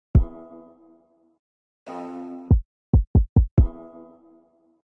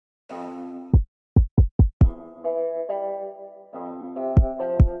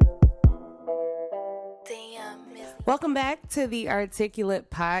Welcome back to the Articulate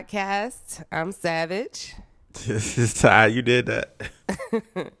Podcast. I'm Savage. This is Ty. You did that.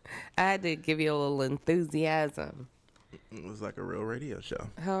 I had to give you a little enthusiasm. It was like a real radio show.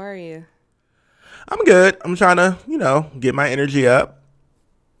 How are you? I'm good. I'm trying to, get my energy up.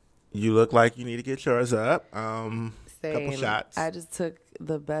 You look like you need to get yours up. Couple shots. I just took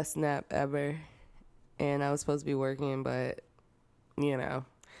the best nap ever, and I was supposed to be working, but who's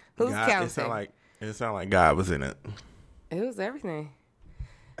God, counting? It sounded like God was in it. It was everything.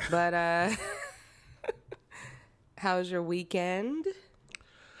 But how was your weekend?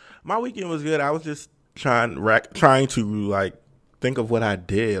 My weekend was good. I was just trying to think of what I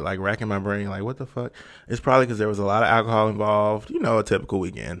did, racking my brain, what the fuck. It's probably because there was a lot of alcohol involved. A typical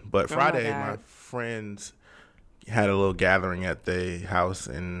weekend. But Friday, my friends had a little gathering at the house,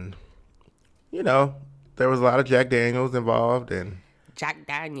 and there was a lot of Jack Daniels involved, and Jack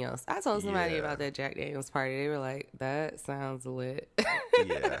Daniels. I told somebody about that Jack Daniels party. They were like, "That sounds lit."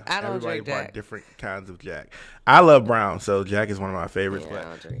 Yeah, I don't everybody drink Jack. brought different kinds of Jack. I love brown, so Jack is one of my favorites. Yeah, but I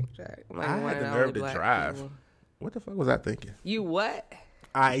don't drink Jack. I had the nerve to drive. People. What the fuck was I thinking? You what?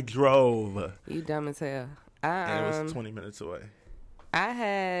 I drove. You dumb as hell. And it was 20 minutes away. I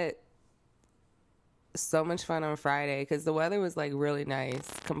had so much fun on Friday because the weather was really nice.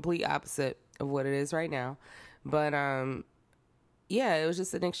 Complete opposite of what it is right now. But yeah, it was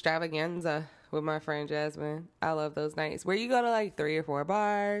just an extravaganza with my friend Jasmine. I love those nights where you go to 3 or 4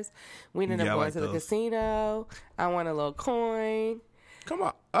 bars. We ended up going to the casino. I won a little coin. Come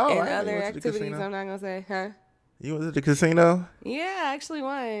on. Oh, and other activities I'm not going to say, huh? You went to the casino? Yeah, I actually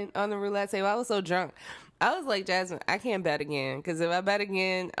won on the roulette table. I was so drunk. I was like, Jasmine, I can't bet again because if I bet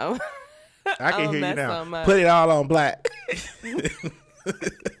again, I can hear you now. Put it all on black.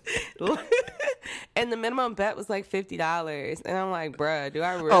 And the minimum bet was $50, and I'm like, bruh, do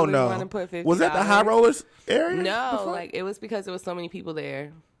I really want to put $50? Was that the high rollers area? No, before? it was because there was so many people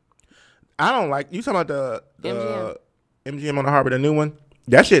there. I don't like you talking about the MGM on the Harbor, the new one.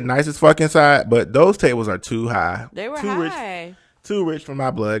 That shit nice as fuck inside, but those tables are too high. They were high. Too rich for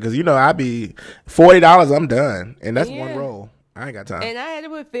my blood because I be $40. I'm done, and that's one roll. I ain't got time. And I had to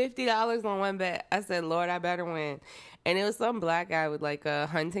put $50 on one bet. I said, Lord, I better win. And it was some black guy with a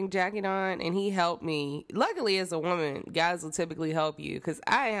hunting jacket on, and he helped me. Luckily, as a woman, guys will typically help you because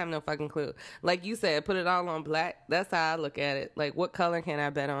I have no fucking clue. Like you said, put it all on black. That's how I look at it. What color can I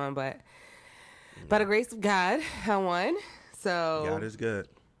bet on? But by the grace of God, I won. So God is good.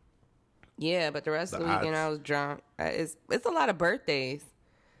 Yeah, but the rest of the weekend I was drunk. It's a lot of birthdays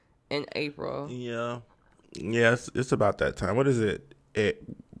in April. Yeah. Yes, it's about that time. What is it?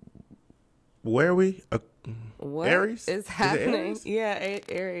 Where are we? What Aries? is happening? Is it Yeah, Aries?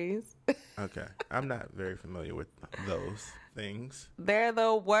 Aries. Okay. I'm not very familiar with those things. They're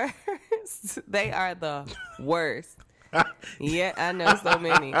the worst. They are the worst. Yeah, I know so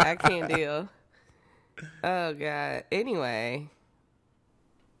many. I can't deal. Oh, God. Anyway,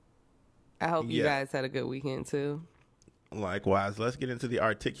 I hope you guys had a good weekend, too. Likewise. Let's get into the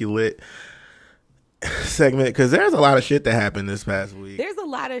Articulate segment because there's a lot of shit that happened this past week. There's a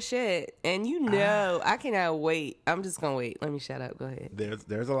lot of shit, and I cannot wait. I'm just gonna wait. Let me shut up. Go ahead.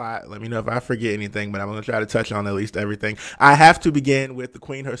 There's a lot. Let me know if I forget anything, but I'm gonna try to touch on at least everything. I have to begin with the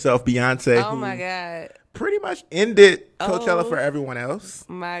queen herself, Beyonce. Oh my God! Pretty much ended Coachella for everyone else.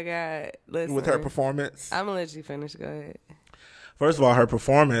 My God! Listen, with her performance, I'm gonna let you finish. Go ahead. First of all, her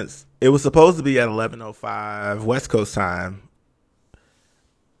performance. It was supposed to be at 11:05 West Coast time.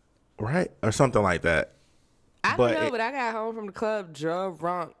 Right? Or something like that. I don't know, but I got home from the club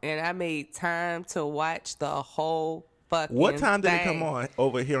drunk, and I made time to watch the whole fucking What time did thing. it come on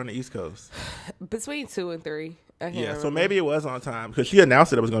over here on the East Coast? Between 2 and 3. I can't remember. So maybe it was on time because she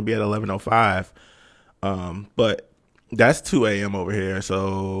announced that it was going to be at 11:05. But that's 2 a.m. over here,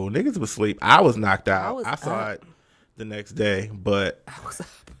 so niggas was asleep. I was knocked out. I saw it the next day, but I was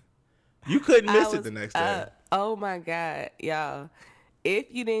up. You couldn't miss it the next day. Oh my God, y'all.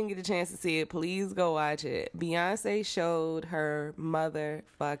 If you didn't get a chance to see it, please go watch it. Beyonce showed her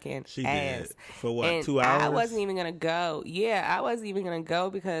motherfucking She ass. did. For what, and 2 hours? I wasn't even going to go. Yeah, I wasn't even going to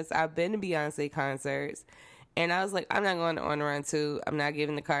go because I've been to Beyonce concerts. And I was like, I'm not going to On the Run 2. I'm not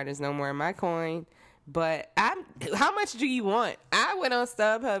giving the Carters no more of my coin. But how much do you want? I went on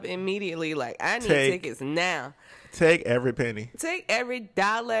StubHub immediately. I need tickets now. Take every penny. Take every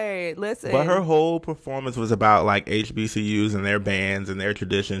dollar. Listen. But her whole performance was about HBCUs and their bands and their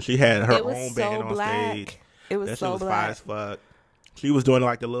traditions. She had her own band on stage. It was that so shit was black. fire as fuck. She was doing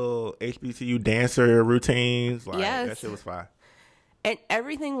the little HBCU dancer routines. Yes. That shit was fire. And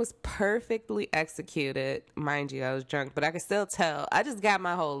everything was perfectly executed. Mind you, I was drunk, but I could still tell. I just got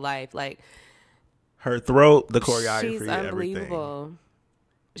my whole life. Her throat, the choreography, She's everything. unbelievable.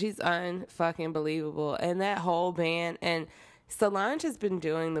 She's unfucking believable. And that whole band, and Solange has been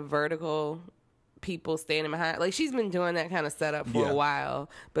doing the vertical people standing behind. Like, she's been doing that kind of setup for a while.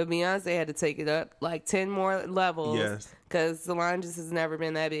 But Beyonce had to take it up like 10 more levels. Yes. Because Solange has never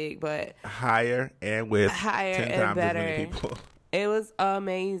been that big, but Higher and with higher 10 and times better. as many people. It was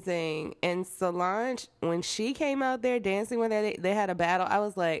amazing. And Solange, when she came out there dancing with her, they had a battle. I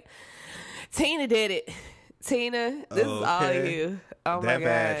was like, Tina did it. Tina, this is all you. Oh my God. That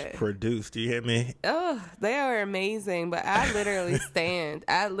badge produced. Do you hear me? Oh, they are amazing. But I literally stand.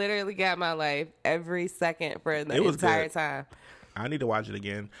 I literally got my life every second for the entire time. I need to watch it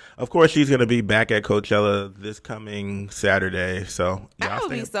again. Of course, she's going to be back at Coachella this coming Saturday. So I would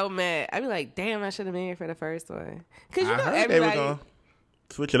be so mad. I'd be like, damn, I should have been here for the first one. Because you know everybody. They were going to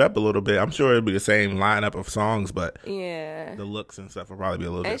switch it up a little bit. I'm sure it'll be the same lineup of songs, but yeah, the looks and stuff will probably be a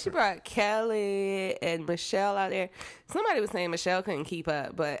little different. And she brought Kelly and Michelle out there. Somebody was saying Michelle couldn't keep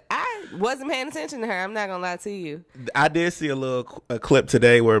up, but I wasn't paying attention to her. I'm not going to lie to you. I did see a clip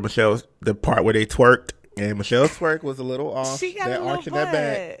today where the part where they twerked. And Michelle's twerk was a little off. She got a little butt.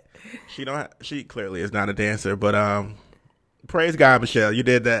 That back. She clearly is not a dancer, but praise God, Michelle, you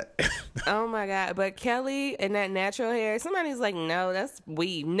did that. Oh my God! But Kelly and that natural hair. Somebody's like, no, that's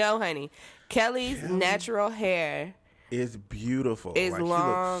weave. No, honey, Kelly's natural hair is beautiful. It's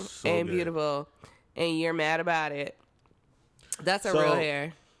long and beautiful, and you're mad about it. That's a real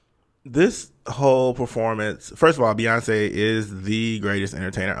hair. This whole performance, first of all, Beyonce is the greatest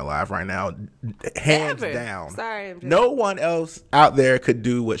entertainer alive right now, hands down. Sorry, no one else out there could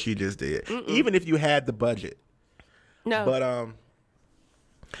do what she just did, even if you had the budget. No, but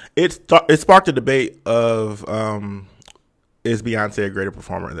it sparked a debate of is Beyonce a greater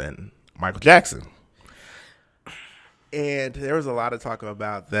performer than Michael Jackson? And there was a lot of talk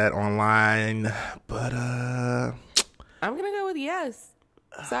about that online, but I'm gonna go with yes.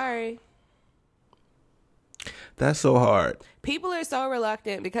 Sorry. That's so hard. People are so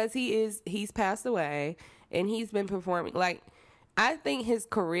reluctant because he's passed away and he's been performing. Like, I think his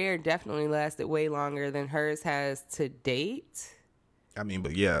career definitely lasted way longer than hers has to date. I mean,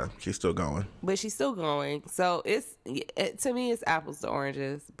 but yeah, she's still going. But she's still going. So to me, it's apples to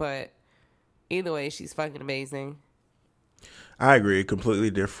oranges. But either way, she's fucking amazing. I agree. Completely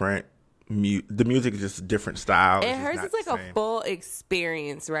different. The music is just a different style. And hers is like a full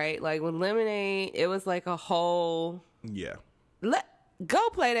experience, right? Like with Lemonade, it was like a whole. Yeah. Go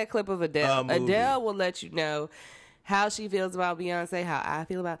play that clip of Adele. Adele will let you know how she feels about Beyonce, how I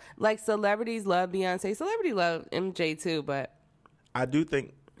feel about. Like, celebrities love Beyonce. Celebrities love MJ too, but I do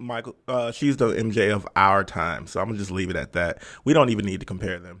think she's the MJ of our time, so I'm gonna just leave it at that. We don't even need to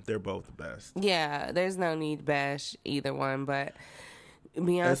compare them. They're both the best. Yeah, there's no need to bash either one, but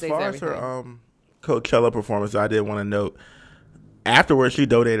Beyonce's as far everything. as her Coachella performance, I did want to note afterwards she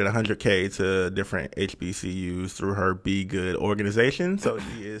donated $100K to different HBCUs through her Be Good organization, so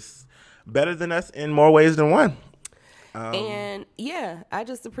she is better than us in more ways than one. And yeah, I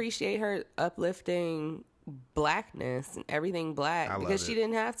just appreciate her uplifting blackness and everything black because she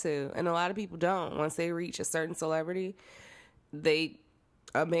didn't have to, and a lot of people don't. Once they reach a certain celebrity, they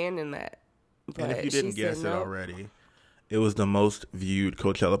abandon that. But and if you didn't guess it already, it was the most viewed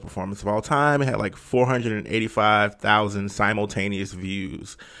Coachella performance of all time. It had like 485,000 simultaneous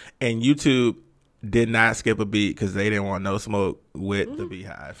views, and YouTube did not skip a beat because they didn't want no smoke with the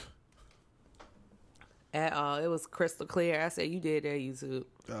Beehive at all. It was crystal clear. I said, you did that, YouTube.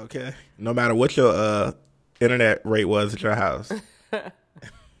 Okay, no matter what your internet rate was at your house.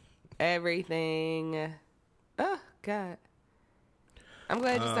 Everything. Oh God, I'm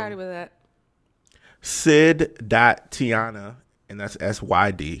glad you started with that. Sid.Tiana, and that's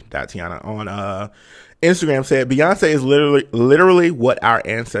SYD.Tiana on Instagram said Beyonce is literally what our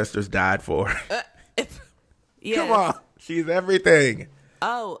ancestors died for. Yes. Come on, she's everything.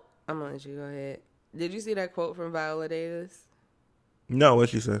 Oh, I'm gonna let you go ahead. Did you see that quote from Viola Davis? No, what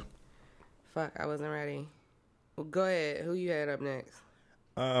she said? Fuck, I wasn't ready. Well, go ahead. Who you had up next?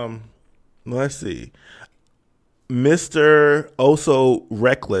 Let's see. Mr. Also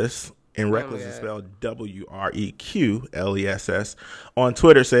Reckless, and Reckless is spelled WREQLESS, on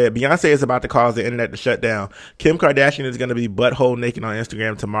Twitter said Beyonce is about to cause the internet to shut down. Kim Kardashian is going to be butthole naked on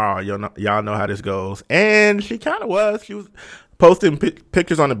Instagram tomorrow. Y'all know how this goes. And she kind of was. She was posting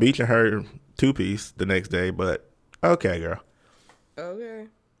pictures on the beach in her two-piece the next day, but okay, girl. Okay.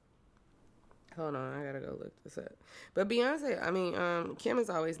 Hold on, I gotta go look this up. But Beyonce, I mean, Kim is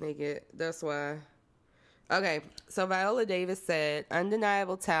always naked. That's why Okay, so Viola Davis said,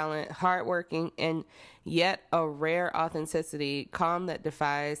 undeniable talent, hardworking, and yet a rare authenticity, calm that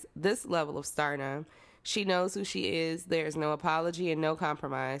defies this level of stardom. She knows who she is. There's no apology and no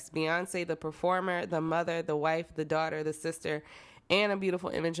compromise. Beyonce, the performer, the mother, the wife, the daughter, the sister, and a beautiful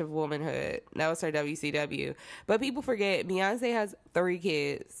image of womanhood. That was her WCW. But people forget Beyonce has 3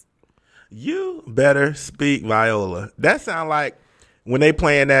 kids. You better speak, Viola. That sound like when they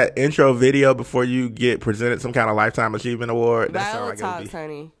playing that intro video before you get presented some kind of lifetime achievement award. That sound Viola like talks,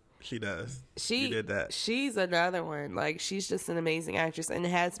 honey. She does. She did that. She's another one. Like, she's just an amazing actress and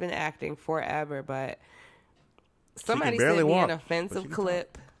has been acting forever. But somebody barely sent me walk, an but she offensive can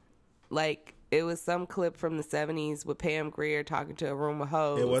clip. Like, it was some clip from the 70s with Pam Grier talking to a room of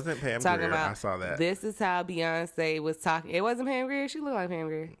hoes. It wasn't Pam talking Grier. about, I saw that. This is how Beyonce was talking. It wasn't Pam Grier. She looked like Pam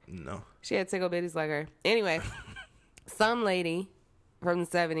Grier. No. She had tickle bitties like her. Anyway, some lady from the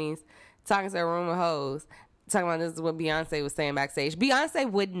 70s talking to a room of hoes, talking about this is what Beyonce was saying backstage. Beyonce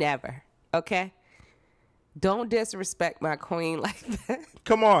would never, okay? Don't disrespect my queen like that.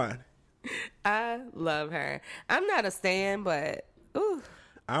 Come on. I love her. I'm not a stan, but ooh,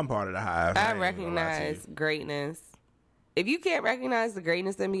 I'm part of the hive. I ain't even gonna lie to you. recognize greatness. If you can't recognize the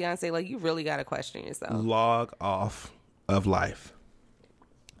greatness in Beyonce, like, you really got to question yourself. Log off of life.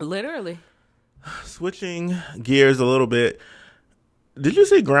 Literally. Switching gears a little bit. Did you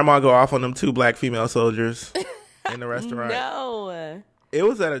see Grandma go off on them 2 black female soldiers in the restaurant? No. It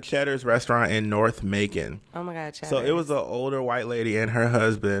was at a Cheddar's restaurant in North Macon. Oh my God, Chad. So it was an older white lady and her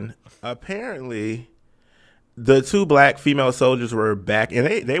husband. Apparently, the 2 black female soldiers were back, and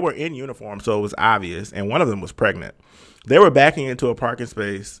they were in uniform, so it was obvious. And one of them was pregnant. They were backing into a parking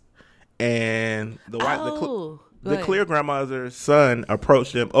space, and the clear grandmother's son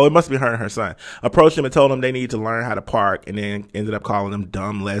approached them. Oh, it must be her and her son. Approached them and told them they need to learn how to park, and then ended up calling them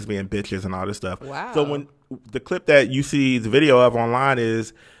dumb lesbian bitches and all this stuff. Wow. So when the clip that you see the video of online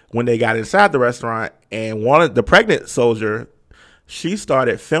is when they got inside the restaurant, and one of the pregnant soldier, she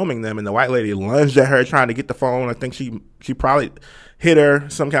started filming them, and the white lady lunged at her trying to get the phone. I think she probably hit her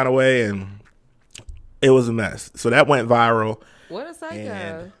some kind of way, and it was a mess. So that went viral. What a psycho.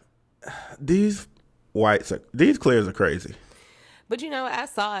 And these clears are crazy. But I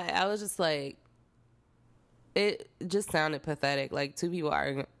saw it. I was just like, it just sounded pathetic. Like, 2 people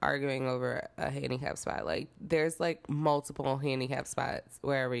arguing over a handicap spot. Like, there's like multiple handicap spots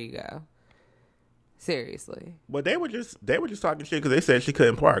wherever you go. Seriously. But they were just talking shit because they said she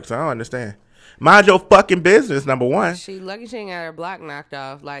couldn't park. So I don't understand. Mind your fucking business. Number one. She lucky she ain't got her block knocked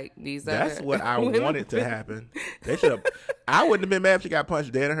off like these That's other what I women. wanted to happen. They should have. I wouldn't have been mad if she got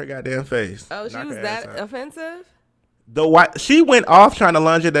punched dead in her goddamn face. Oh, she Knock was her ass that out. offensive? She went off trying to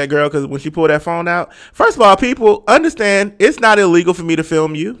lunge at that girl because when she pulled that phone out. First of all, people understand it's not illegal for me to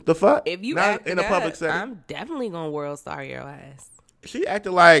film you. The fuck? If you not act in a public up, setting. I'm definitely gonna world star your ass. She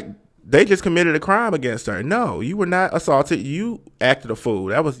acted like they just committed a crime against her. No, you were not assaulted. You acted a fool.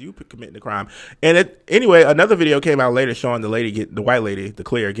 That was you committing the crime. And anyway, another video came out later showing the white lady, the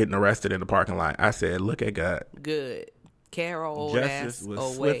clear, getting arrested in the parking lot. I said, look at God. Good. Carol old Justice ass was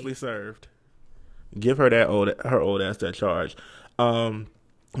away. swiftly served. Give her her old ass that charge.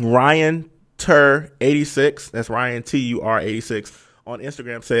 Ryan Tur 86, that's Ryan TUR 86 on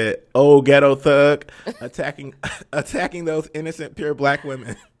Instagram said, "Oh, ghetto thug, attacking those innocent pure black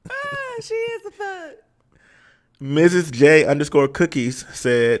women." She is a thug. Mrs. J _ cookies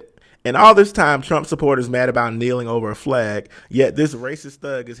said, "In all this time, Trump supporters mad about kneeling over a flag, yet this racist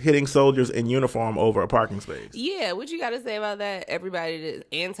thug is hitting soldiers in uniform over a parking space." Yeah, what you got to say about that? Everybody that's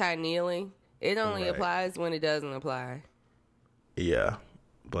anti-kneeling, it only Right. applies when it doesn't apply. Yeah,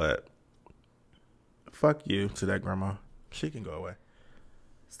 but fuck you to that grandma. She can go away.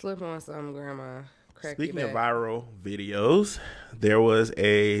 Slip on some, grandma. Crack Speaking your of back. viral videos, there was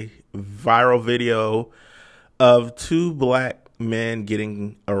a viral video of 2 black men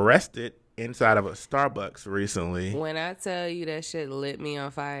getting arrested inside of a Starbucks recently. When I tell you that shit lit me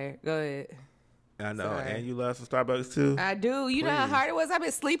on fire, go ahead. I know, Sorry. and you love some Starbucks too? I do. You know how Please. hard it was? I've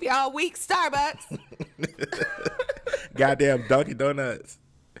been sleepy all week. Starbucks. Goddamn Dunkin' Donuts.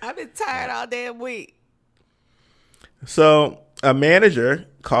 I've been tired all damn week. So a manager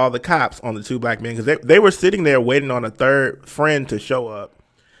called the cops on the 2 black men because they were sitting there waiting on a third friend to show up.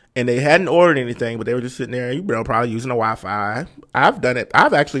 And they hadn't ordered anything, but they were just sitting there, probably using the Wi-Fi. I've done it.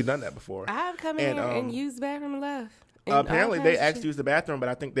 I've actually done that before. I've come in here and used the bathroom and left. And Apparently, all they kinds of asked shit. to use the bathroom, but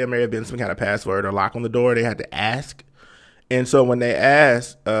I think there may have been some kind of password or lock on the door. They had to ask. And so when they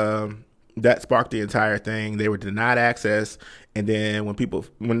asked, that sparked the entire thing. They were denied access. And then when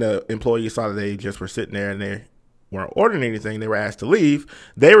the employees saw that they just were sitting there and weren't ordering anything. They were asked to leave.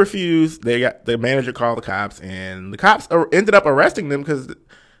 They refused. The manager called the cops, and the cops ended up arresting them because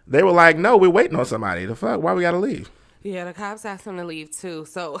they were like, "No, we're waiting on somebody. The fuck? Why we gotta leave?" Yeah, the cops asked them to leave too.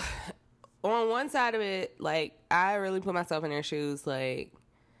 So on one side of it, like, I really put myself in their shoes. Like,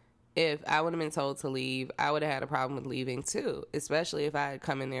 if I would have been told to leave, I would have had a problem with leaving too, especially if I had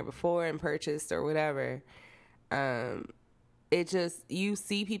come in there before and purchased or whatever. It just, you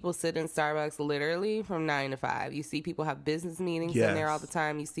see people sit in Starbucks literally from 9 to 5. You see people have business meetings in there all the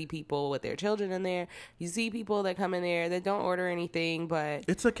time. You see people with their children in there. You see people that come in there that don't order anything, but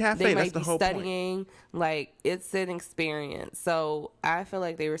it's a cafe. they That's might the be whole studying. point. Like, it's an experience. So I feel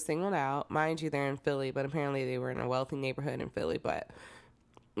like they were singled out. Mind you, they're in Philly, but apparently they were in a wealthy neighborhood in Philly. But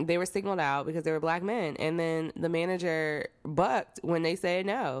they were singled out because they were black men. And then the manager bucked when they said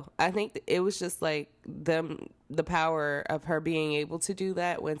no. I think it was just like the power of her being able to do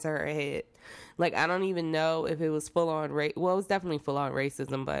that went to her head. Like, I don't even know if it was full on well, it was definitely full on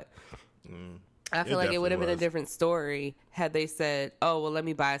racism, but I feel like it would have been a different story had they said, "Oh, well, let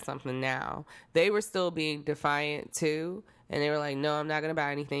me buy something now." They were still being defiant too. And they were like, "No, I'm not going to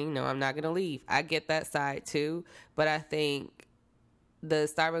buy anything. No, I'm not going to leave." I get that side too. But I think the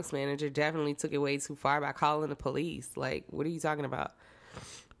Starbucks manager definitely took it way too far by calling the police. Like, what are you talking about?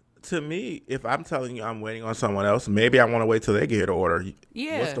 To me, if I'm telling you I'm waiting on someone else, maybe I want to wait till they get here to order.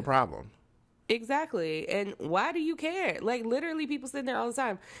 Yeah. What's the problem? Exactly. And why do you care? Like, literally people sitting there all the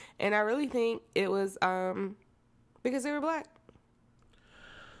time. And I really think it was because they were black.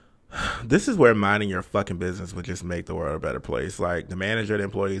 This is where minding your fucking business would just make the world a better place. Like, the manager, the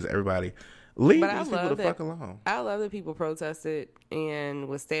employees, everybody. Leave these people the fuck alone. I love that people protested and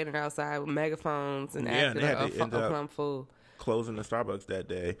was standing outside with megaphones and acting a plumb fool. Closing the Starbucks that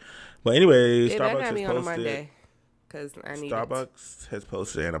day. But anyway, Starbucks has posted on a Monday, 'cause I need Starbucks has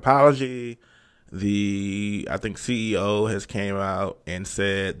posted an apology. I think CEO has came out and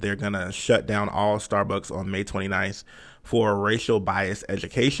said they're going to shut down all Starbucks on May 29th for Racial Bias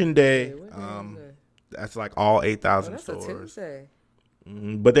Education Day. That's like all 8,000 stores. That's a Tuesday.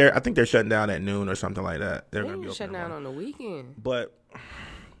 But I think they're shutting down at noon or something like that. They're going to be shutting down on the weekend. But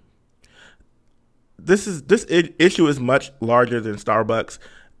this issue is much larger than Starbucks.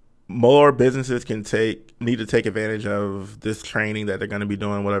 More businesses need to take advantage of this training that they're going to be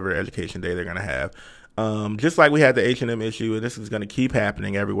doing, whatever education day they're going to have. Just like we had the H&M issue, and this is going to keep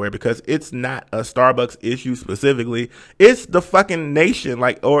happening everywhere because it's not a Starbucks issue specifically. It's the fucking nation,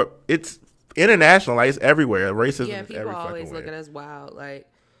 or it's international, like it's everywhere. Racism. Yeah, people always look at us wild. Like,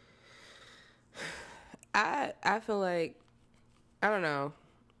 I feel like, I don't know.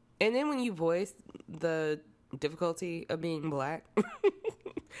 And then when you voice the difficulty of being black,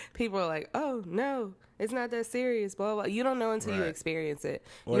 people are like, "Oh no, it's not that serious." Blah blah. You don't know until you experience it.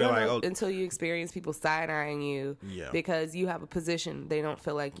 You don't know until you experience people side-eyeing you because you have a position they don't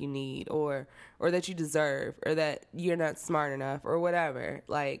feel like you need, or that you deserve, or that you're not smart enough, or whatever.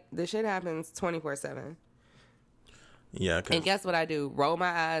 Like, this shit happens 24/7. Yeah. And guess what I do? Roll my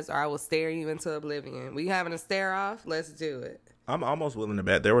eyes, or I will stare you into oblivion. We having a stare off? Let's do it. I'm almost willing to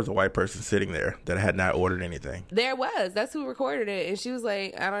bet there was a white person sitting there that had not ordered anything. There was. That's who recorded it. And she was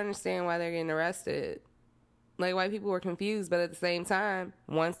like, "I don't understand why they're getting arrested." Like, white people were confused, but at the same time,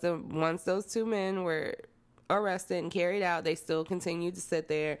 once those two men were arrested and carried out, they still continued to sit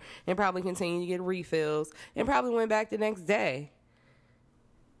there and probably continued to get refills and probably went back the next day.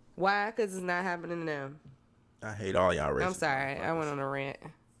 Why? Because it's not happening to them. I hate all y'all racists. I'm sorry. I went on a rant.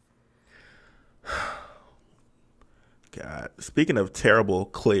 God. Speaking of terrible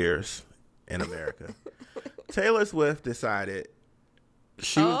clears in America, Taylor Swift decided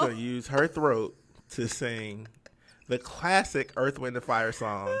she was going to use her throat to sing the classic Earth, Wind & Fire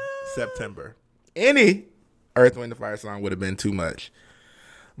song, September. Any Earth, Wind & Fire song would have been too much.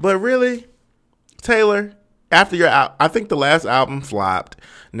 But really, Taylor, after I think the last album flopped.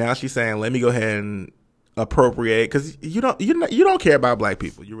 Now she's saying, "Let me go ahead and appropriate," because you don't care about black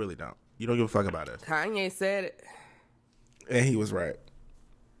people. You really don't. You don't give a fuck about us. Kanye said it. And he was right.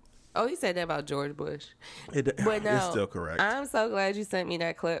 Oh, he said that about George Bush. But no, it's still correct. I'm so glad you sent me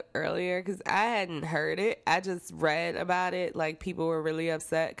that clip earlier because I hadn't heard it. I just read about it. Like, people were really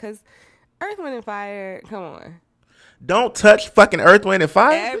upset because Earth, Wind & Fire, come on. Don't touch fucking Earth, Wind &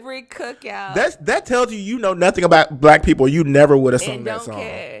 Fire. Every cookout. That tells you know nothing about black people. You never would have sung that song. And don't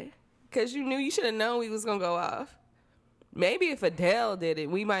care. Because you should have known we was going to go off. Maybe if Adele did it,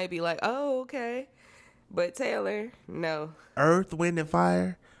 we might be like, "Oh, okay." But Taylor, no. Earth, Wind &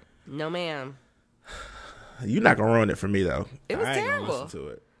 Fire? No, ma'am. You're not going to ruin it for me, though. It was terrible. I ain't going to listen to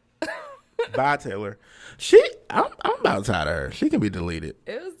it. Bye, Taylor. I'm about tired of her. She can be deleted.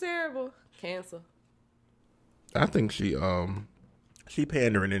 It was terrible. Cancel. I think she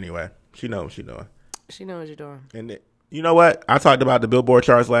pandering anyway. She knows what she doing. She knows what you're doing. And you know what? I talked about the Billboard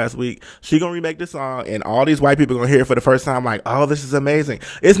charts last week. She gonna remake this song, and all these white people gonna hear it for the first time. Like, oh, this is amazing.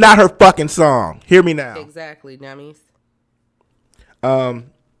 It's not her fucking song. Hear me now. Exactly, dummies.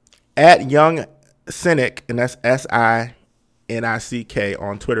 At Young Cynic, and that's SINICK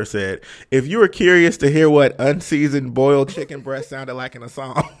on Twitter, said, if you were curious to hear what unseasoned boiled chicken breast sounded like in a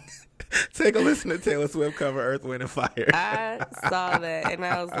song, take a listen to Taylor Swift cover Earth, Wind, and Fire. I saw that and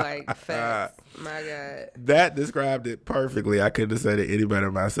I was like, facts. My God. That described it perfectly. I couldn't have said it any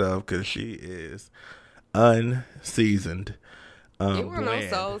better myself because she is unseasoned. It wasn't no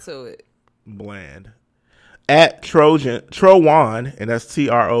soul to it. Bland. At Trowan, and that's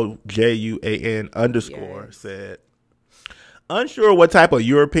TROJUAN _ Yes. said, unsure what type of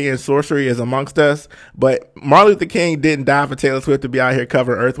European sorcery is amongst us, but Martin Luther King didn't die for Taylor Swift to be out here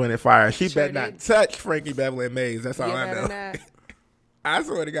covering Earth, Wind, and Fire. She Sure better not did. touch Frankie Beverly and Maze. That's all You I better know. not. I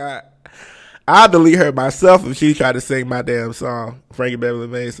swear to God. I'll delete her myself if she tried to sing my damn song, Frankie Beverly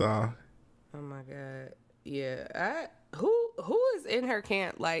and Maze song. Oh my God. Yeah. Who is in her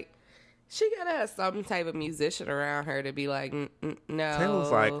camp? Like, she gotta have some type of musician around her to be like, no.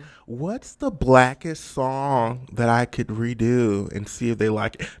 Taylor's like, what's the blackest song that I could redo and see if they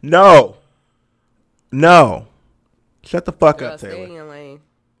like it? No. Shut the fuck Girl, up, stay Taylor. in your lane.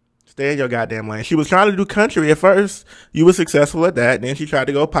 Stay in your goddamn lane. She was trying to do country at first. You were successful at that. Then she tried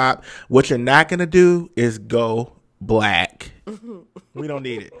to go pop. What you're not going to do is go black. We don't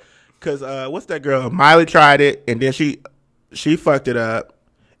need it. Because what's that girl? Miley tried it, and then she fucked it up.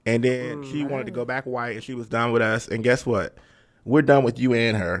 And then she wanted to go back white, and she was done with us. And guess what? We're done with you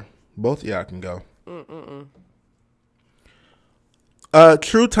and her. Both of y'all can go.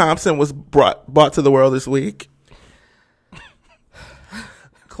 True Thompson was brought to the world this week.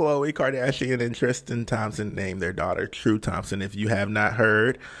 Khloe Kardashian and Tristan Thompson named their daughter True Thompson. If you have not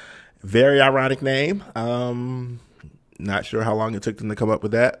heard, very ironic name. Not sure how long it took them to come up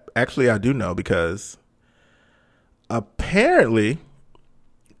with that. Actually, I do know because apparently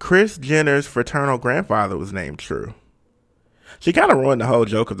Kris Jenner's fraternal grandfather was named True. She kind of ruined the whole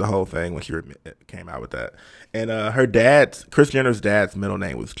joke of the whole thing when she came out with that. And her dad's, Kris Jenner's dad's middle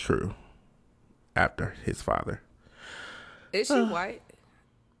name was True after his father. Is she white?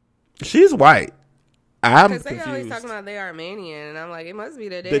 She's white. I'm Because they always confused. talking about they Armenian, and I'm like, it must be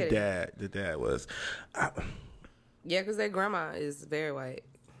their daddy. The dad was. Yeah, because their grandma is very white.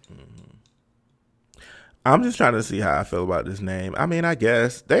 I'm just trying to see how I feel about this name. I mean, I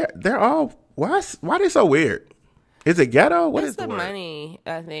guess they're all why they so weird? Is it ghetto? What It's is the the word? money,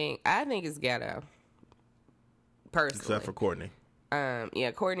 I think. I think it's ghetto. Personally. Except for Courtney.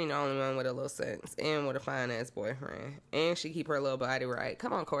 Yeah, Courtney the only one with a little sense and with a fine ass boyfriend, and she keep her little body right.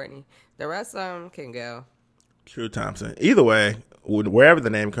 Come on, Courtney. The rest of them can go. True Thompson. Either way, wherever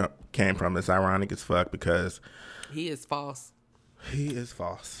the name came from, it's ironic as fuck because He is false. he is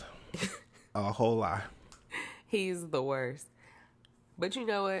false. A whole lie. He's the worst. But you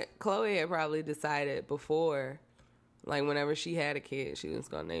know what? Chloe had probably decided before, like whenever she had a kid, she was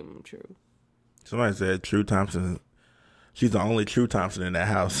gonna name him True. Somebody said True Thompson. She's the only True Thompson in that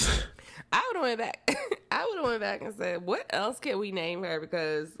house. I would have went back. I would have went back and said, "What else can we name her?"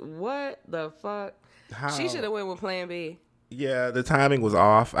 Because what the fuck? How? She should have went with Plan B. Yeah, the timing was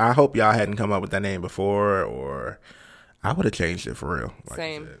off. I hope y'all hadn't come up with that name before, or I would have changed it for real. Like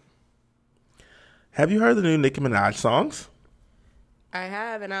Same. you said. Have you heard the new Nicki Minaj songs? I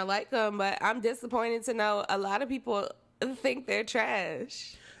have, and I like them, but I'm disappointed to know a lot of people think they're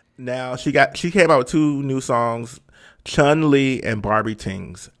trash. Now she came out with 2 new songs, Chun Li and Barbie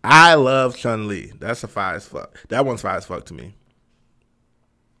Tings. I love Chun Li. That's a fire as fuck. That one's fire as fuck to me.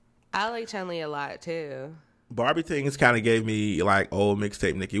 I like Chun-Li a lot, too. Barbie Tings kind of gave me like old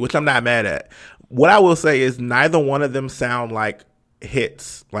mixtape Nicki, which I'm not mad at. What I will say is neither one of them sound like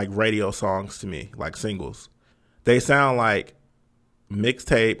hits, like radio songs to me, like singles. They sound like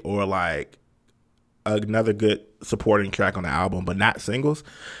mixtape or like another good supporting track on the album, but not singles.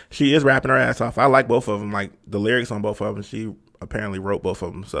 She is rapping her ass off. I like both of them. Like the lyrics on both of them, she apparently wrote both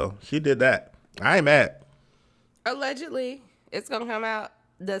of them, so she did that. I ain't mad. Allegedly, it's going to come out.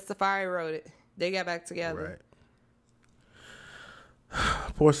 The Safari wrote it. They got back together. Right.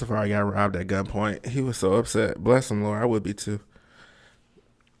 Poor Safari got robbed at gunpoint. He was so upset. Bless him, Lord. I would be too.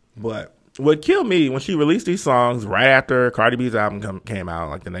 But what killed me when she released these songs right after Cardi B's album came out,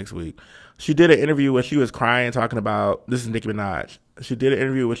 like the next week, she did an interview where she was crying, talking about, this is Nicki Minaj. She did an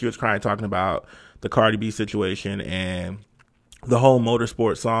interview where she was crying, talking about the Cardi B situation and the whole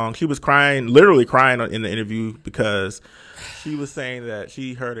motorsport song. She was crying, literally crying in the interview because she was saying that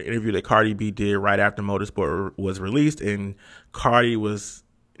she heard an interview that Cardi B did right after Motorsport was released, and Cardi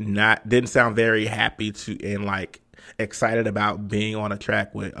didn't sound very happy and like excited about being on a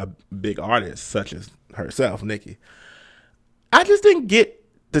track with a big artist such as herself, Nicki. I just didn't get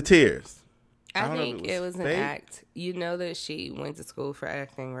the tears. I think it was an act. You know that she went to school for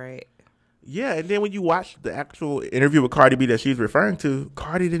acting, right? Yeah, and then when you watch the actual interview with Cardi B that she's referring to,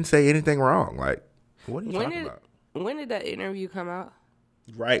 Cardi didn't say anything wrong. Like, what are you talking about? When did that interview come out?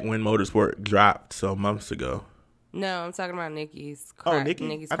 Right when Motorsport dropped, so months ago. No, I'm talking about Nicki's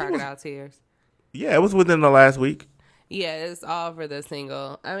crocodile tears. Yeah, it was within the last week. Yeah, it's all for the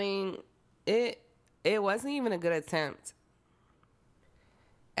single. I mean, it wasn't even a good attempt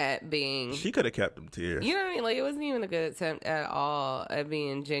at being... She could have kept them tears. You know what I mean? Like, it wasn't even a good attempt at all at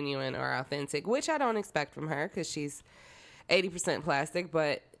being genuine or authentic, which I don't expect from her because she's 80% plastic,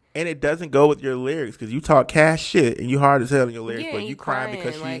 but... And it doesn't go with your lyrics because you talk cash shit and you hard as hell in your lyrics, but you crying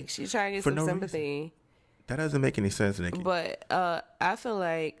because she's trying to get some sympathy. Reason. That doesn't make any sense, Nicki. But I feel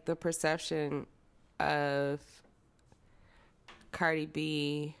like the perception of Cardi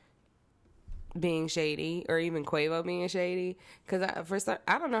B being shady, or even Quavo being shady, because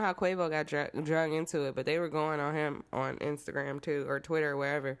I don't know how Quavo got drug into it, but they were going on him on Instagram too, or Twitter, or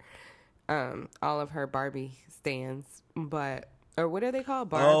wherever. All of her Barbie stands, or what are they called?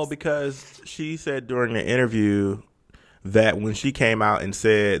 Barbs? Oh, because she said during the interview that when she came out and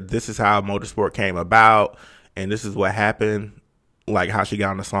said this is how Motorsport came about and this is what happened, like how she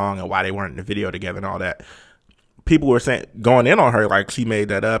got on the song and why they weren't in the video together and all that, people were going in on her like she made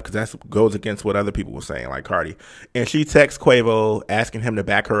that up because that goes against what other people were saying, like Cardi. And she texted Quavo asking him to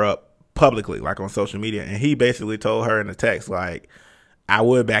back her up publicly, like on social media, and he basically told her in the text like, I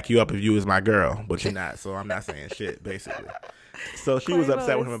would back you up if you was my girl, but you're not, so I'm not saying shit, basically. So she was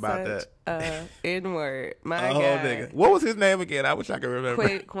upset with him about that. N-word. My God. Nigga. What was his name again? I wish I could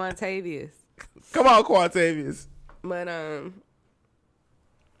remember. Quantavious. Come on, Quantavious. But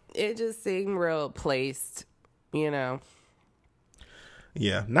it just seemed real placed, you know.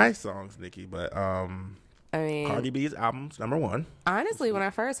 Yeah, nice songs, Nicki, but I mean, Cardi B's album's number one. Honestly, when I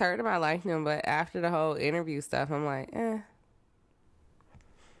first heard him, I liked him, but after the whole interview stuff, I'm like,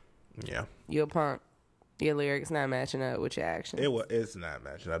 Yeah. You a punk. Your lyrics not matching up with your actions. It's not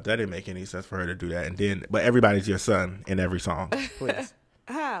matching up. That didn't make any sense for her to do that. But everybody's your son in every song. Please.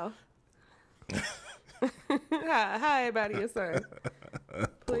 How? How everybody your son?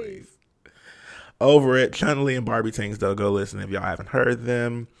 Please. Over it. Chun-Li and Barbie Tings, though. Go listen if y'all haven't heard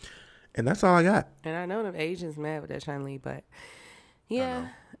them. And that's all I got. And I know them Asians mad with that Chun-Li, but yeah,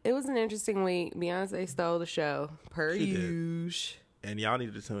 it was an interesting week. Beyonce stole the show. Per usual. And y'all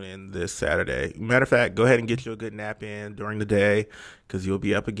need to tune in this Saturday. Matter of fact, go ahead and get you a good nap in during the day because you'll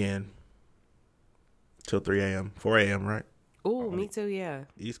be up again till 3 a.m., 4 a.m., right? Ooh, me too, yeah.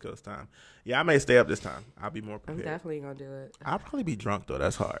 East Coast time. Yeah, I may stay up this time. I'll be more prepared. I'm definitely going to do it. I'll probably be drunk, though.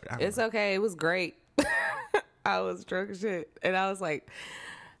 That's hard. It's okay. It was great. I was drunk as shit. And I was like,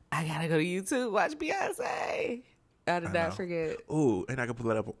 I got to go to YouTube, watch Beyonce. I did not forget. Ooh, and I can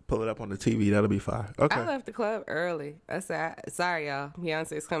pull it up on the TV. That'll be fine. Okay. I left the club early. I said, sorry, y'all.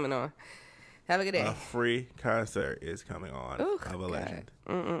 Beyonce's coming on. Have a good day. A free concert is coming on. Ooh, of a God. legend.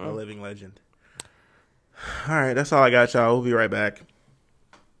 A living legend. All right, that's all I got, y'all. We'll be right back.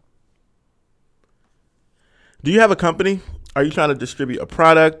 Do you have a company? Are you trying to distribute a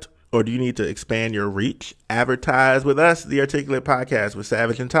product? Or do you need to expand your reach? Advertise with us, the Articulate Podcast with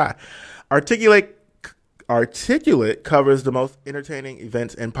Savage and Ty. Articulate covers the most entertaining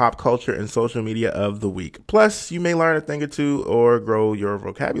events in pop culture and social media of the week. Plus, you may learn a thing or two or grow your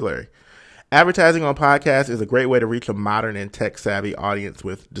vocabulary. Advertising on podcasts is a great way to reach a modern and tech-savvy audience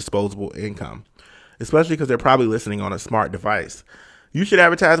with disposable income, especially because they're probably listening on a smart device. You should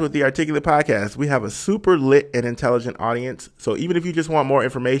advertise with the Articulate Podcast. We have a super lit and intelligent audience, so even if you just want more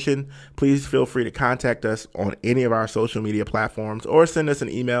information, please feel free to contact us on any of our social media platforms or send us an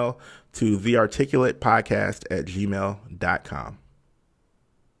email to thearticulatepodcast@gmail.com.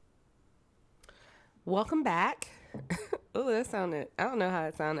 Welcome back. Oh, that sounded, I don't know how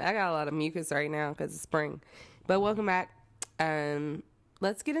it sounded. I got a lot of mucus right now because it's spring. But welcome back.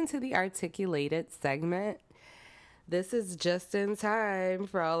 Let's get into the articulated segment. This is just in time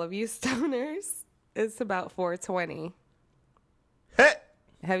for all of you stoners. It's about 420. Hey!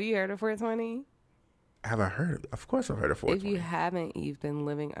 Have you heard of 420? Have I heard? Of course I've heard of 420. If you haven't, you've been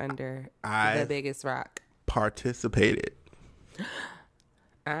living under the biggest rock. Participated.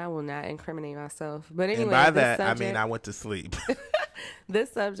 I will not incriminate myself. But anyway, and by that, I mean I went to sleep.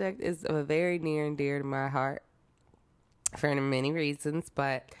 This subject is very near and dear to my heart. for many reasons,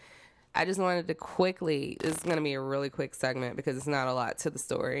 but I just wanted to quickly, this is going to be a really quick segment because it's not a lot to the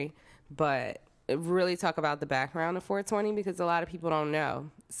story, but really talk about the background of 420 because a lot of people don't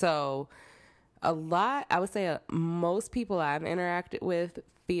know. So I would say most people I've interacted with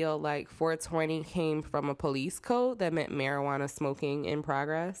feel like 420 came from a police code that meant marijuana smoking in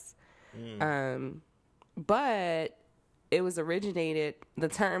progress. But the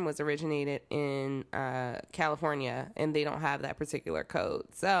term was originated in California, and they don't have that particular code.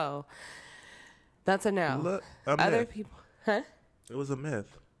 So that's a no. Look, Other myth. people, huh? It was a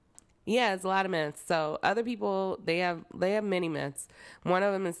myth. Yeah, it's a lot of myths. So other people, they have many myths. One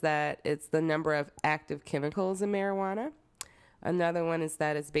of them is that it's the number of active chemicals in marijuana. Another one is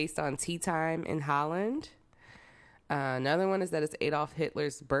that it's based on tea time in Holland. Another one is that it's Adolf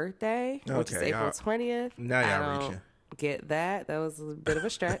Hitler's birthday, which is Okay, April 20th. now I y'all don't reaching. get that. That was a bit of a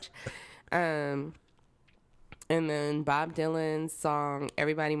stretch. And then Bob Dylan's song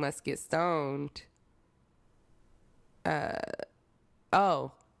 "Everybody Must Get Stoned."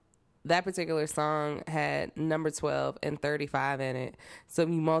 That particular song had number 12 and 35 in it. So if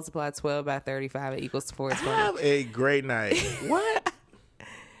you multiply 12 by 35, it equals 420. Have a great night. What?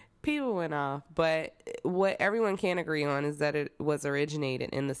 People went off, but what everyone can agree on is that it was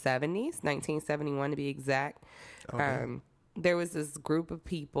originated in the 70s, 1971 to be exact. Okay. There was this group of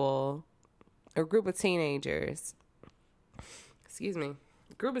people, a group of teenagers,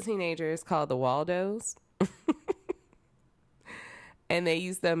 called the Waldos. And they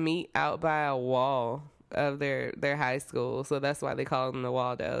used to meet out by a wall of their high school. So that's why they call them the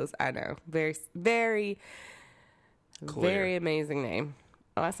Waldos. I know. Very, very, Clear. very amazing name.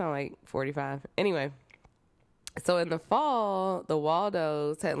 Oh, I sound like 45. Anyway, so in the fall, the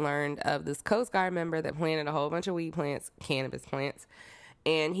Waldos had learned of this Coast Guard member that planted a whole bunch of weed plants, cannabis plants,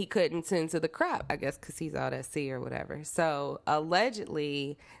 and he couldn't tend to the crop, I guess, because he's out at sea or whatever. So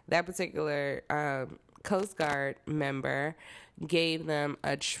allegedly, that particular Coast Guard member gave them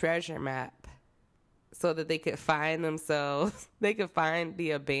a treasure map so that they could find themselves, they could find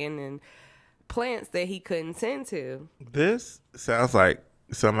the abandoned plants that he couldn't tend to. This sounds like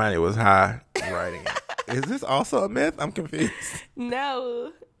somebody was high writing it. Is this also a myth? I'm confused.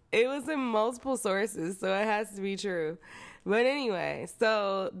 No, it was in multiple sources, so it has to be true. But anyway,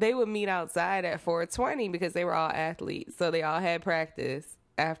 so they would meet outside at 420 because they were all athletes. So they all had practice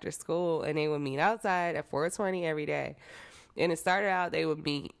after school, and they would meet outside at 420 every day. And it started out they would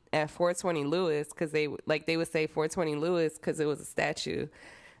meet at 420 Lewis because they would say 420 Lewis because it was a statue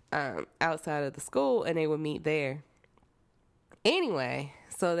outside of the school, and they would meet there. Anyway,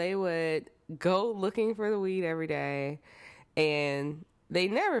 so they would go looking for the weed every day, and they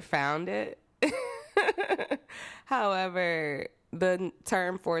never found it. However, the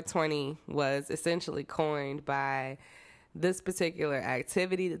term 420 was essentially coined by this particular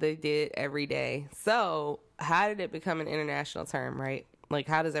activity that they did every day. So how did it become an international term, right? Like,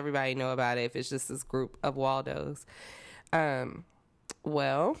 how does everybody know about it if it's just this group of Waldos?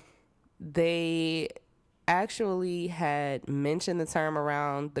 Well, they actually had mentioned the term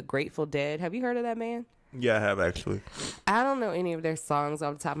around the Grateful Dead. Have you heard of that band? Yeah, I have actually. I don't know any of their songs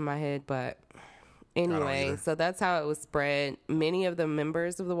off the top of my head, but anyway, so that's how it was spread. Many of the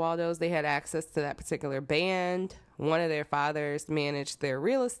members of the Waldos, they had access to that particular band. One of their fathers managed their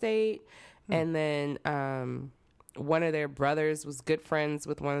real estate, and then one of their brothers was good friends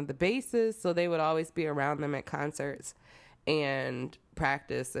with one of the bassists, so they would always be around them at concerts and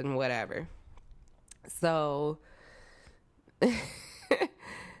practice and whatever. So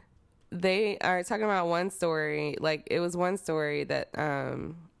they are talking about one story, like it was one story that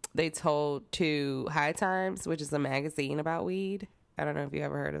they told to High Times, which is a magazine about weed. I don't know if you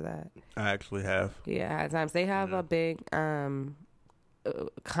ever heard of that. I actually have. Yeah, High Times. They have a big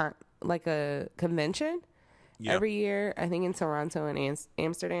like a convention every year, I think in Toronto and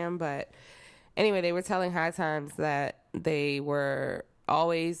Amsterdam. But anyway, they were telling High Times that they were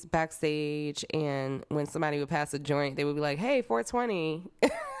always backstage, and when somebody would pass a joint, they would be like, "Hey, 420."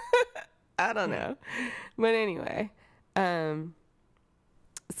 I don't know. But anyway,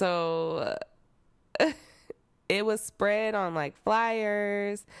 so it was spread on like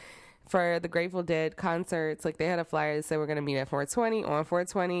flyers for the Grateful Dead concerts. Like they had a flyer that said we're going to meet at 420 on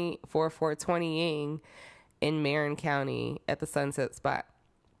 420 for 420ing in Marin County at the Sunset Spot.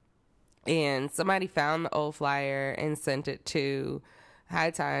 And somebody found the old flyer and sent it to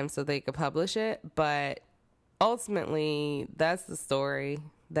High Times so they could publish it. But ultimately, that's the story,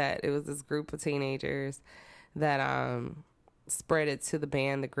 that it was this group of teenagers that spread it to the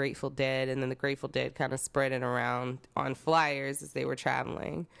band, the Grateful Dead, and then the Grateful Dead kind of spread it around on flyers as they were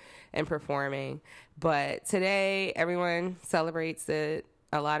traveling and performing. But today, everyone celebrates it.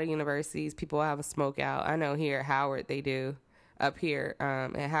 A lot of universities, people have a smoke out. I know here at Howard they do. Up here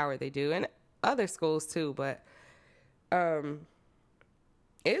at Howard they do. And other schools too. But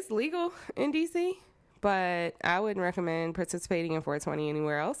it's legal in D.C., but I wouldn't recommend participating in 420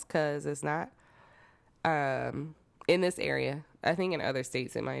 anywhere else because it's not in this area. I think in other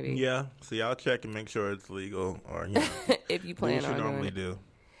states it might be. Yeah, so y'all check and make sure it's legal, or if you plan do what on you normally doing it. do.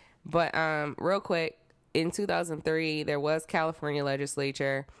 But real quick, in 2003, there was California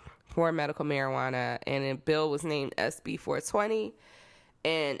legislature for medical marijuana, and a bill was named SB 420,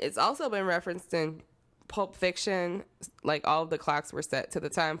 and it's also been referenced in Pulp Fiction. Like, all of the clocks were set to the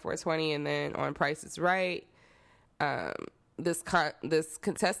time 420, and then on Price is Right, this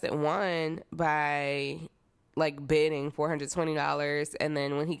contestant won by like bidding $420, and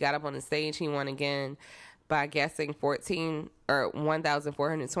then when he got up on the stage, he won again by guessing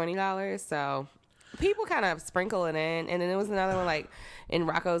 $1,420. So people kind of sprinkle it in, and then there was another one like in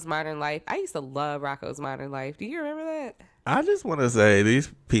Rocko's Modern Life. I used to love Rocko's Modern Life. Do you remember that? I just want to say these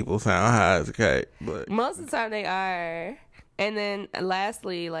people sound high as a kite, but Most of the time they are. And then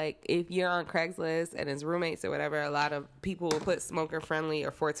lastly, like if you're on Craigslist and it's roommates or whatever, a lot of people will put smoker friendly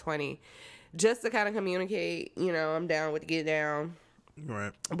or 420 just to kind of communicate, I'm down with get down.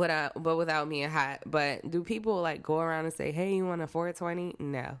 right. But without being hot. But do people like go around and say, "Hey, you want a 420?"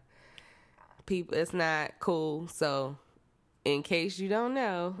 No. People, it's not cool. So, in case you don't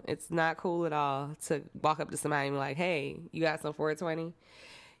know, it's not cool at all to walk up to somebody and be like, "Hey, you got some 420?"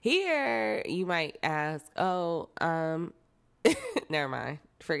 Here, you might ask, "Oh, never mind.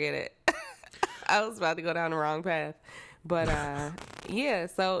 Forget it." I was about to go down the wrong path. But yeah,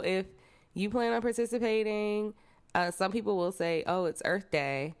 so if you plan on participating, some people will say, "Oh, it's Earth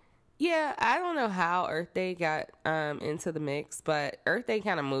Day." Yeah, I don't know how Earth Day got into the mix, but Earth Day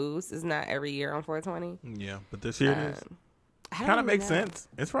kind of moves. It's not every year on 420. Yeah, but this year it is. I don't Kind of even makes know. sense.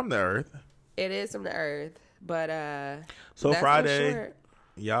 It's from the earth. It is from the Earth, but So that's Friday, short.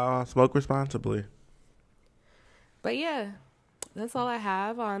 y'all smoke responsibly. But yeah, that's all I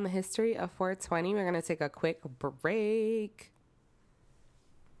have on the history of 420. We're gonna take a quick break.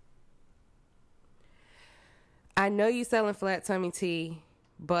 I know you selling flat tummy tea,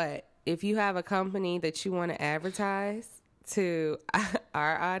 but if you have a company that you want to advertise to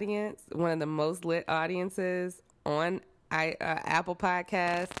our audience, one of the most lit audiences on Apple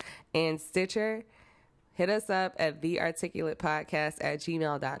Podcasts and Stitcher, hit us up at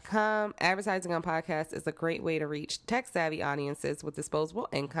thearticulatepodcast@gmail.com. Advertising on podcasts is a great way to reach tech-savvy audiences with disposable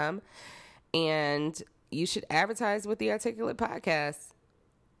income, and you should advertise with The Articulate Podcast.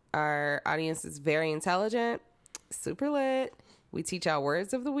 Our audience is very intelligent, super lit. We teach our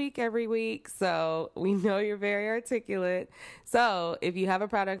words of the week every week, so we know you're very articulate. So if you have a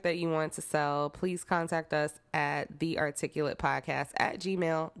product that you want to sell, please contact us at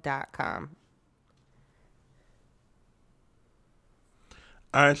thearticulatepodcast@gmail.com.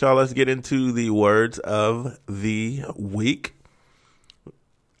 All right, y'all, let's get into the words of the week.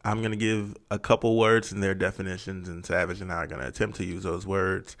 I'm going to give a couple words and their definitions, and Savage and I are going to attempt to use those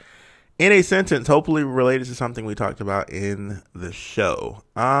words in a sentence, hopefully related to something we talked about in the show.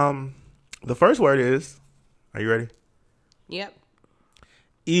 The first word is, are you ready? Yep.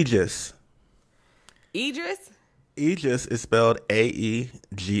 Aegis. Idris? Aegis is spelled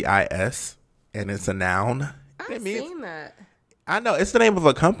Aegis, and it's a noun. I've seen that. I know, it's the name of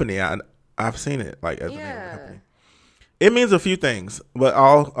a company. I've seen it like as the name of a Yeah. company. It means a few things, but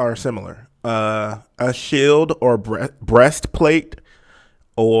all are similar. A shield or breastplate,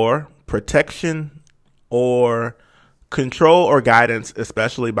 or protection, or control or guidance,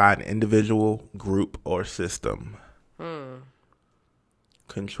 especially by an individual, group, or system.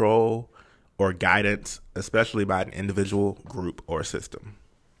 Control or guidance, especially by an individual, group, or system.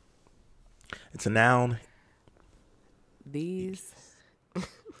 It's a noun. These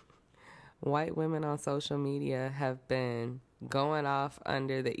white women on social media have been going off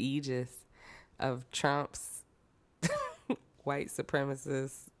under the aegis of Trump's white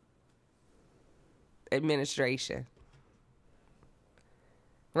supremacist administration.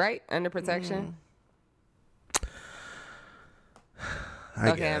 Right? Under protection? I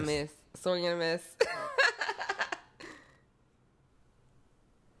Okay, guess. I missed. Swing and a miss.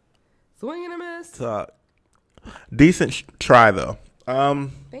 Swing and a miss. Talk. Decent try though.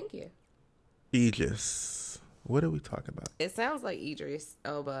 Thank you. Aegis. What did we talk about? It sounds like Idris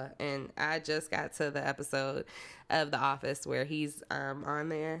Elba, and I just got to the episode of The Office where he's on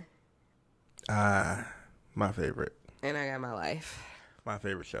there. My favorite. And I Got My Life. My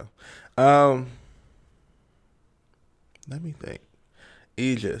favorite show. Let me think.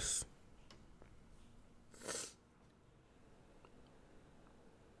 Aegis.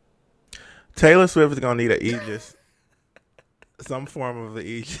 Taylor Swift is gonna need an Aegis, some form of an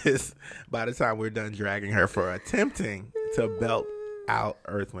Aegis, by the time we're done dragging her for attempting to belt out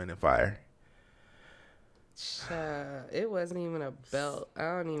Earth, Wind, and Fire. It wasn't even a belt. I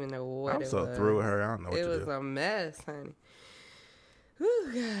don't even know what I'm it so was. through with her. I don't know what it to was do. a mess, honey.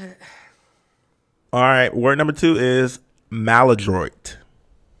 Whew, God. All right, word number 2 is maladroit.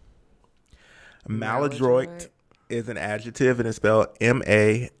 Maladroit is an adjective and it's spelled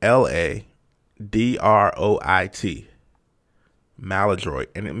MALADROIT. Maladroit,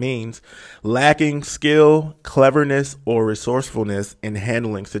 and it means lacking skill, cleverness, or resourcefulness in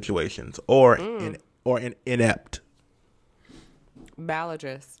handling situations, or inept.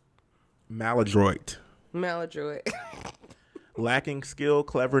 Maladroit. Maladroit. Lacking skill,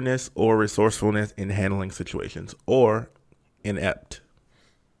 cleverness, or resourcefulness in handling situations, or inept.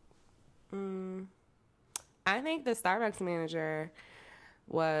 I think the Starbucks manager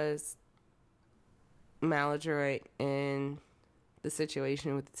was maladroit in the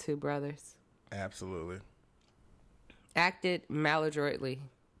situation with the two brothers. Absolutely. Acted maladroitly.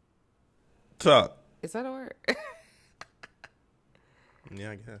 Talk. Is that a word?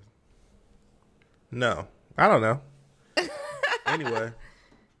 Yeah, I guess. No, I don't know. Anyway.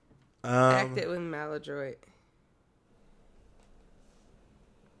 Acted with maladroit.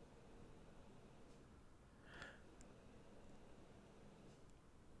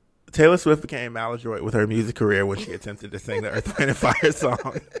 Taylor Swift became maladroit with her music career when she attempted to sing the Earth, Wind, and Fire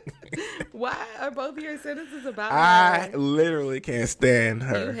song. Why are both of your sentences about I her? literally can't stand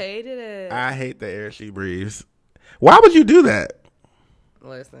her. You hated it. I hate the air she breathes. Why would you do that?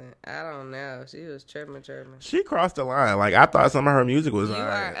 Listen, I don't know. She was chirping. She crossed the line. Like, I thought some of her music was You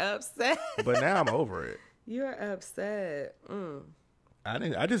alright. are upset. But now I'm over it. You are upset.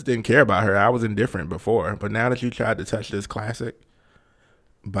 I just didn't care about her. I was indifferent before. But now that you tried to touch this classic,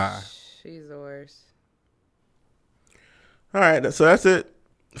 bye. She's the worst. All right, so that's it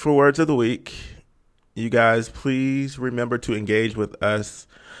for Words of the Week. You guys, please remember to engage with us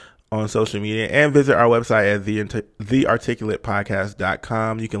on social media and visit our website at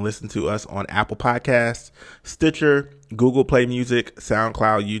thearticulatepodcast.com. You can listen to us on Apple Podcasts, Stitcher, Google Play Music,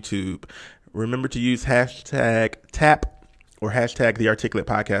 SoundCloud, YouTube. Remember to use hashtag TAP or hashtag The Articulate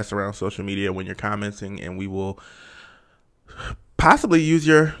Podcast around social media when you're commenting, and we will possibly use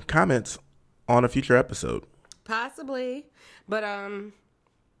your comments on a future episode. Possibly. But,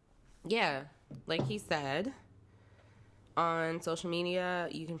 yeah, like he said, on social media,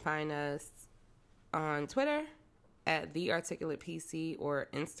 you can find us on Twitter at The Articulate PC or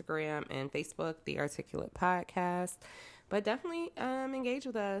Instagram and Facebook, The Articulate Podcast. But definitely engage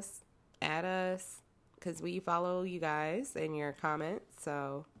with us, add us, because we follow you guys and your comments.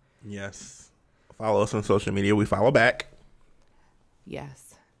 So, yes. Follow us on social media. We follow back.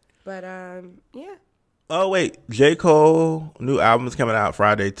 yes. But, yeah. Oh, wait. J. Cole new album is coming out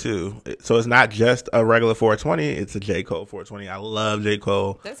Friday, too. So it's not just a regular 420. It's a J. Cole 420. I love J.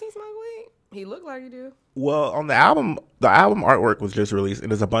 Cole. Does he smoke weed? He looked like he do. Well, on the album artwork was just released,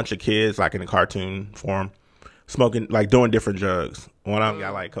 and there's a bunch of kids, like in a cartoon form, smoking, like doing different drugs. One of them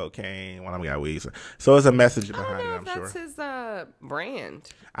got like cocaine, one of them got weed. So it's a message behind it, I'm sure. That's his brand.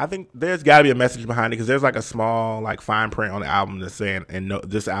 I think there's got to be a message behind it because there's like a small like fine print on the album that's saying,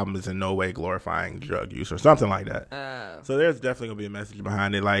 this album is in no way glorifying drug use or something like that. So there's definitely gonna be a message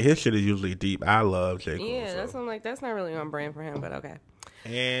behind it. Like his shit is usually deep. I love J. Cole. Yeah, that's what I'm like. That's not really on brand for him, but okay.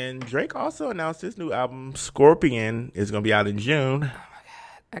 And Drake also announced his new album, Scorpion, is gonna be out in June.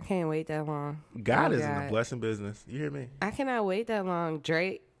 I can't wait that long. God is in the blessing business. You hear me? I cannot wait that long.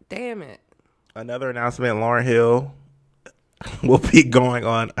 Drake, damn it. Another announcement, Lauryn Hill will be going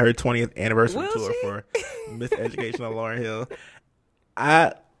on her 20th anniversary tour for Miss Educational Lauryn Hill.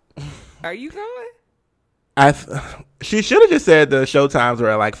 Are you going? She should have just said the show times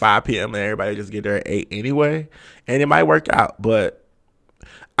were at like 5 p.m. and everybody just get there at 8 anyway. And it might work out, but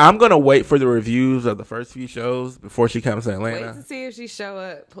I'm going to wait for the reviews of the first few shows before she comes to Atlanta. Wait to see if she show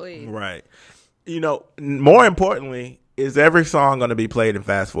up, please. Right. You know, more importantly, is every song going to be played in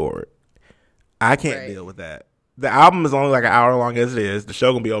fast forward? I can't deal with that. The album is only like an hour long as it is. The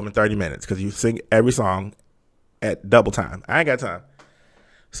show going to be over in 30 minutes because you sing every song at double time. I ain't got time.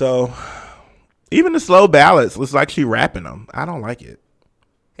 So, even the slow ballads, looks like she rapping them. I don't like it.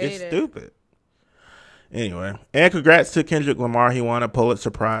 It's stupid. Anyway, and congrats to Kendrick Lamar. He won a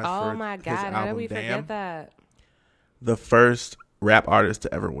Pulitzer Prize for my his God, album, how did we Damn. forget that? The first rap artist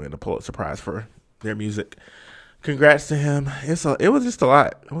to ever win a Pulitzer Prize for their music. congrats to him. It was just a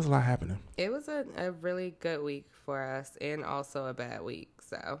lot. It was a lot happening. It was a really good week for us and also a bad week.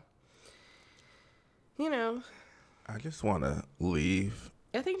 So, you know, I just want to leave.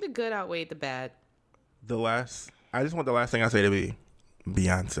 I think the good outweighed the bad. I just want the last thing I say to be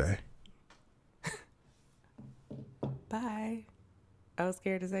Beyonce. Bye. I was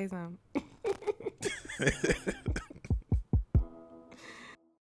scared to say something.